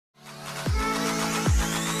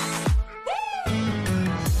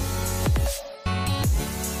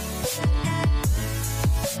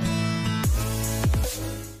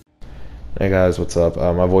Hey guys, what's up?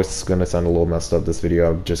 My voice is gonna sound a little messed up this video.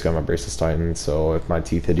 I've just got my braces tightened, so if my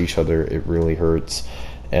teeth hit each other, it really hurts.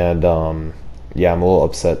 And yeah, I'm a little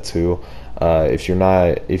upset too. If you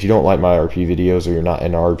don't like my RP videos, or you're not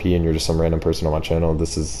in RP and you're just some random person on my channel,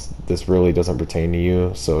 this really doesn't pertain to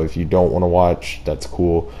you. So if you don't want to watch, that's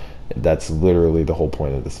cool. That's literally the whole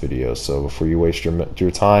point of this video. So before you waste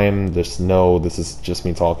your time, just know this is just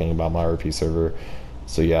me talking about my RP server.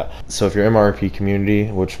 So yeah, so if you're in my RP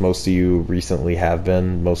community, which most of you recently have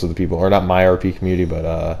been, most of the people, or not my RP community,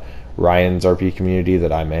 but Ryan's RP community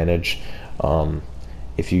that I manage,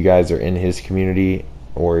 if you guys are in his community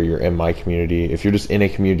or you're in my community, if you're just in a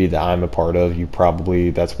community that I'm a part of,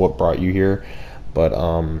 that's what brought you here. But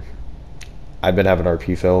I've been having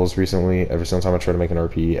RP fails recently. Every single time I try to make an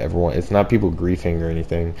RP, it's not people griefing or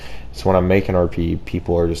anything. It's when I'm making RP,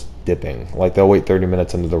 people are just dipping. Like, they'll wait 30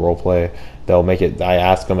 minutes into the roleplay. They'll make it, I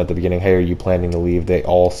ask them at the beginning, hey, are you planning to leave? They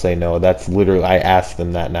all say no. That's literally, I ask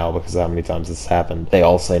them that now because of how many times this happened. They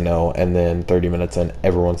all say no, and then 30 minutes in,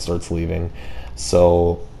 everyone starts leaving.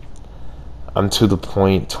 So I'm to the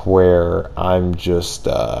point where I'm gonna just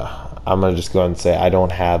go ahead and say I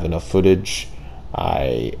don't have enough footage.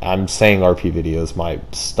 I'm saying RP videos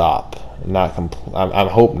might stop, I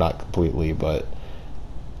hope not completely, but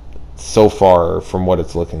so far from what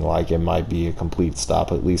it's looking like, it might be a complete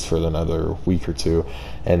stop, at least for another week or two.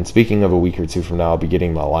 And speaking of a week or two from now, I'll be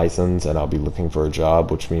getting my license and I'll be looking for a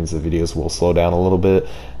job, which means the videos will slow down a little bit.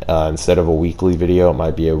 Instead of a weekly video, it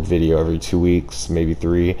might be a video every 2 weeks, maybe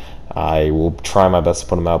 3. I will try my best to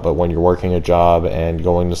put them out, but when you're working a job and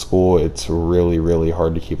going to school, it's really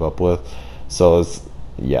hard to keep up with. So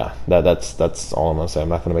yeah, that's all I'm gonna say. I'm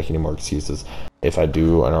not gonna make any more excuses. If I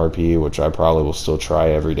do an RP, which I probably will still try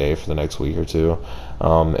every day for the next week or two,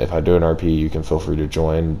 if I do an RP, you can feel free to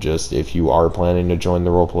join. Just if you are planning to join the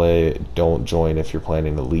roleplay, don't join if you're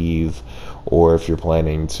planning to leave, or if you're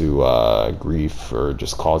planning to grief or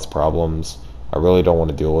just cause problems. I really don't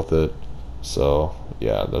want to deal with it. So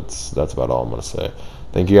yeah, that's about all I'm gonna say.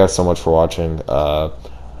 Thank you guys so much for watching,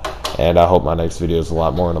 and I hope my next video is a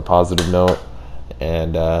lot more on a positive note.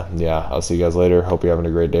 And yeah, I'll see you guys later. Hope you're having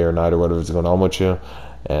a great day or night or whatever's going on with you.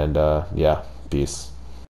 And yeah, peace.